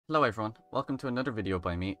Hello everyone, welcome to another video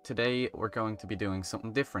by me. Today we're going to be doing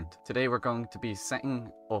something different. Today we're going to be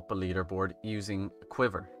setting up a leaderboard using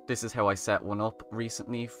Quiver. This is how I set one up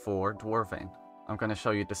recently for DwarVein. I'm going to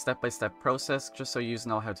show you the step-by-step process just so you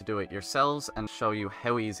know how to do it yourselves and show you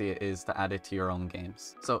how easy it is to add it to your own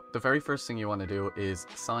games. So the very first thing you want to do is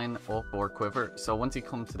sign up for Quiver. So once you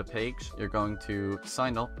come to the page, you're going to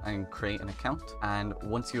sign up and create an account. And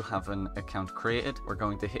once you have an account created, we're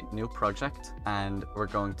going to hit new project and we're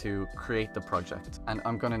going to create the project. And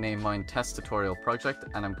I'm going to name mine test tutorial project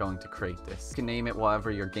and I'm going to create this. You can name it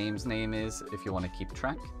whatever your game's name is if you want to keep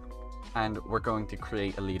track. And we're going to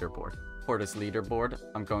create a leaderboard. For this leaderboard,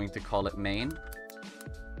 I'm going to call it main.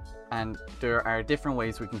 And there are different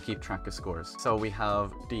ways we can keep track of scores. So we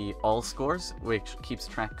have the all scores, which keeps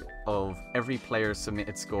track of every player's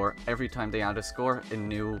submitted score. Every time they add a score, a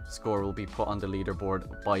new score will be put on the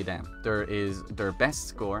leaderboard by them. There is their best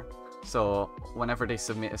score. So whenever they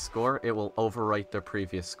submit a score, it will overwrite their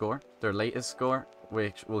previous score. Their latest score,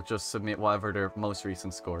 which will just submit whatever their most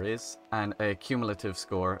recent score is. And a cumulative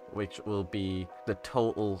score, which will be the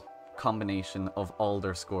total combination of all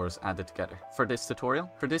their scores added together. For this tutorial,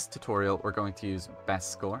 we're going to use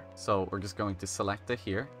best score. So we're just going to select it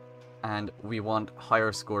here. And we want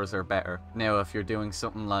higher scores or better. Now, if you're doing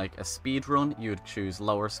something like a speed run, you'd choose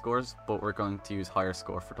lower scores, but we're going to use higher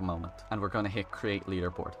score for the moment. And we're going to hit create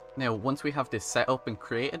leaderboard. Now, once we have this set up and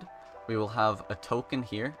created, we will have a token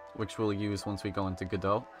here, which we'll use once we go into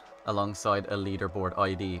Godot, alongside a leaderboard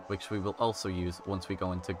ID, which we will also use once we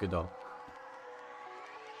go into Godot.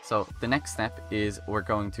 So the next step is we're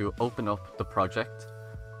going to open up the project.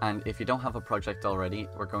 And if you don't have a project already,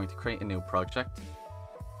 we're going to create a new project.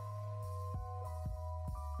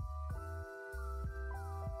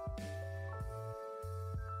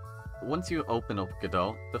 Once you open up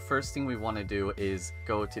Godot, the first thing we want to do is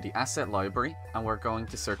go to the asset library and we're going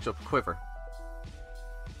to search up Quiver.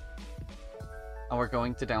 And we're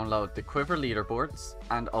going to download the Quiver leaderboards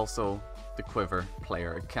and also the Quiver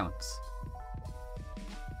player accounts.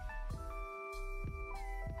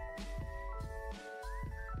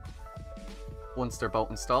 Once they're both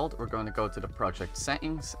installed, we're going to go to the project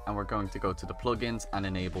settings and we're going to go to the plugins and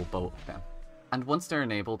enable both of them. And once they're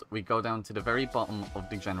enabled, we go down to the very bottom of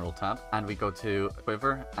the general tab and we go to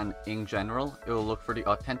Quiver, and in general, it will look for the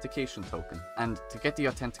authentication token. And to get the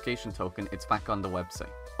authentication token, it's back on the website.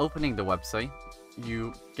 Opening the website,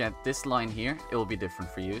 you get this line here. It will be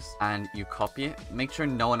different for you, and you copy it. Make sure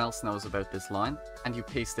no one else knows about this line and you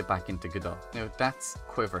paste it back into Godot. Now that's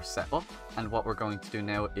Quiver set up, and what we're going to do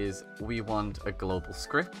now is we want a global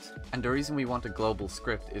script. And the reason we want a global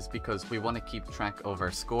script is because we want to keep track of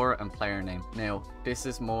our score and player name. Now this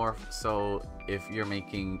is more so if you're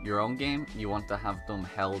making your own game, you want to have them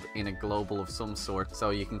held in a global of some sort so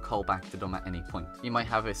you can call back to them at any point. You might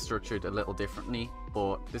have it structured a little differently,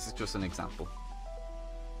 but this is just an example.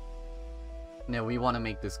 Now we want to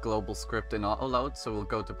make this global script in auto load, so we'll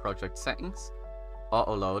go to project settings,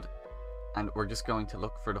 auto load, and we're just going to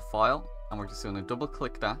look for the file and we're just going to double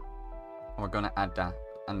click that and we're going to add that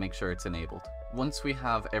and make sure it's enabled. Once we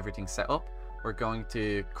have everything set up, we're going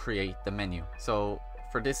to create the menu. So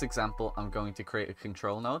for this example, I'm going to create a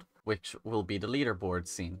control node, which will be the leaderboard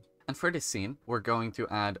scene. And for this scene, we're going to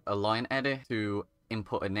add a line edit to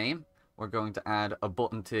input a name. We're going to add a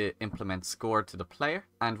button to implement score to the player,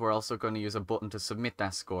 and we're also going to use a button to submit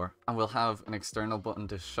that score. And we'll have an external button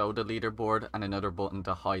to show the leaderboard and another button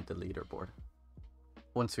to hide the leaderboard.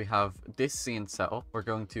 Once we have this scene set up, we're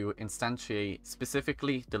going to instantiate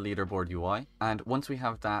specifically the leaderboard UI. And once we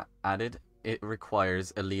have that added, it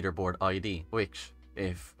requires a leaderboard ID, which,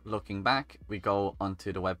 if looking back, we go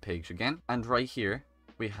onto the web page again, and right here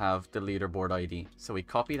we have the leaderboard ID. So we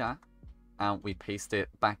copy that and we paste it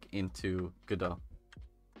back into Godot.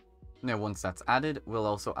 Now once that's added, we'll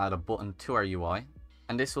also add a button to our UI,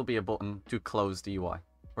 and this will be a button to close the UI.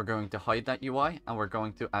 We're going to hide that UI and we're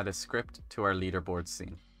going to add a script to our leaderboard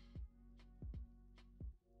scene.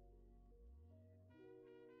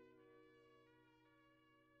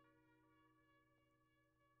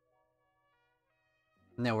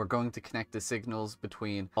 Now we're going to connect the signals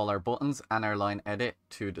between all our buttons and our line edit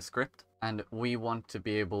to the script, and we want to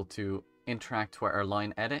be able to interact with our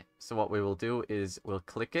line edit. So what we will do is we'll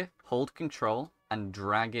click it, hold control, and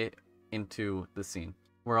drag it into the scene.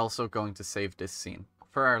 We're also going to save this scene.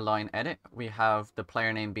 For our line edit, we have the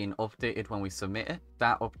player name being updated when we submit it,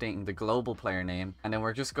 that updating the global player name, and then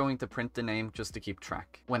we're just going to print the name just to keep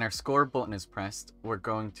track. When our score button is pressed, we're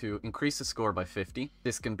going to increase the score by 50.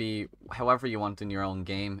 This can be however you want in your own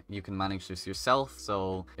game. You can manage this yourself,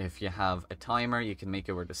 so if you have a timer, you can make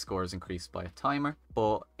it where the score is increased by a timer.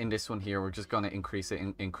 But in this one here, we're just going to increase it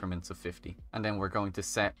in increments of 50. And then we're going to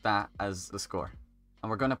set that as the score. And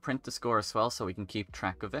we're going to print the score as well so we can keep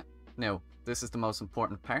track of it. Now, this is the most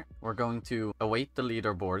important part. We're going to await the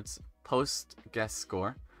leaderboard's post guest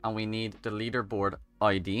score, and we need the leaderboard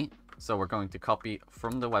ID. So we're going to copy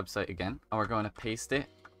from the website again, and we're going to paste it,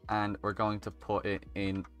 and we're going to put it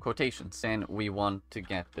in quotations. Then we want to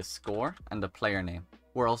get the score and the player name.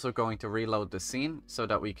 We're also going to reload the scene so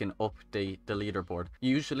that we can update the leaderboard.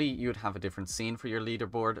 Usually you'd have a different scene for your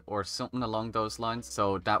leaderboard or something along those lines,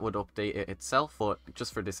 so that would update it itself, but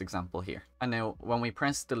just for this example here. And now when we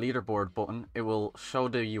press the leaderboard button, it will show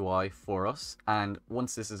the UI for us, and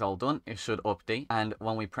once this is all done, it should update. And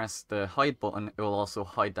when we press the hide button, it will also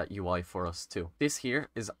hide that UI for us too. This here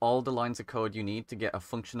is all the lines of code you need to get a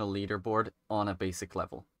functional leaderboard on a basic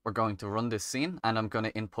level. We're going to run this scene, and I'm going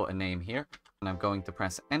to input a name here, and I'm going to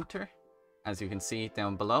press enter. As you can see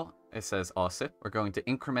down below, it says AWSIP. We're going to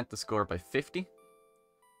increment the score by 50,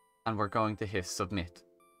 and we're going to hit submit.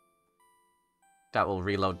 That will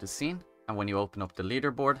reload the scene, and when you open up the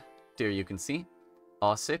leaderboard, there you can see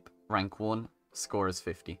AWSIP, rank 1, score is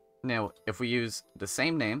 50. Now, if we use the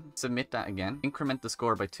same name, submit that again, increment the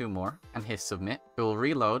score by 2 more, and hit submit, it will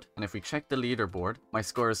reload, and if we check the leaderboard, my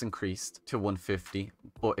score is increased to 150,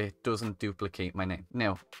 but it doesn't duplicate my name.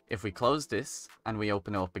 Now, if we close this, and we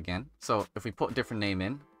open it up again, so if we put a different name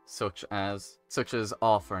in, such as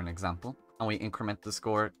aw for an example, and we increment the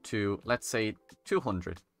score to, let's say,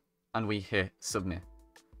 200, and we hit submit,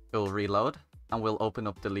 it will reload, and we'll open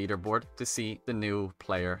up the leaderboard to see the new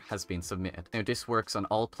player has been submitted. Now this works on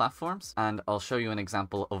all platforms, and I'll show you an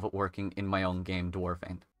example of it working in my own game,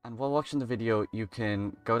 DwarVein. And while watching the video, you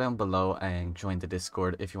can go down below and join the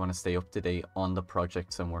Discord if you want to stay up to date on the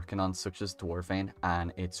projects I'm working on, such as DwarVein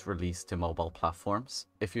and its release to mobile platforms.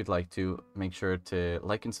 If you'd like to, make sure to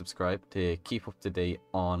like and subscribe to keep up to date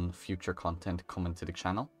on future content coming to the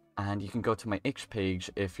channel. And you can go to my itch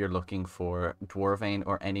page if you're looking for DwarVein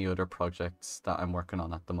or any other projects that I'm working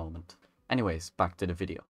on at the moment. Anyways, back to the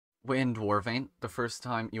video. Within DwarVein, the first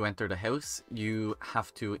time you enter the house, you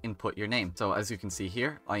have to input your name. So as you can see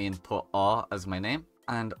here, I input aw as my name.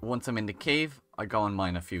 And once I'm in the cave, I go and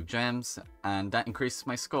mine a few gems, and that increases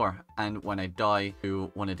my score. And when I die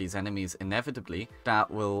to one of these enemies inevitably,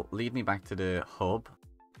 that will lead me back to the hub.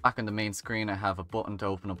 Back on the main screen, I have a button to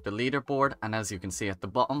open up the leaderboard, and as you can see at the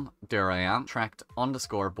bottom, there I am, tracked on the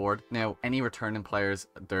scoreboard. Now, any returning players,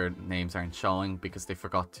 their names aren't showing because they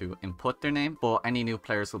forgot to input their name, but any new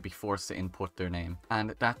players will be forced to input their name.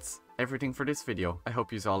 And that's everything for this video. I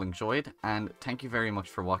hope you all enjoyed, and thank you very much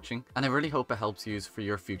for watching, and I really hope it helps you for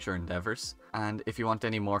your future endeavors. And if you want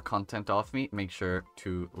any more content off me, make sure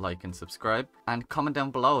to like and subscribe, and comment down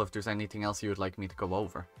below if there's anything else you would like me to go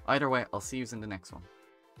over. Either way, I'll see you in the next one.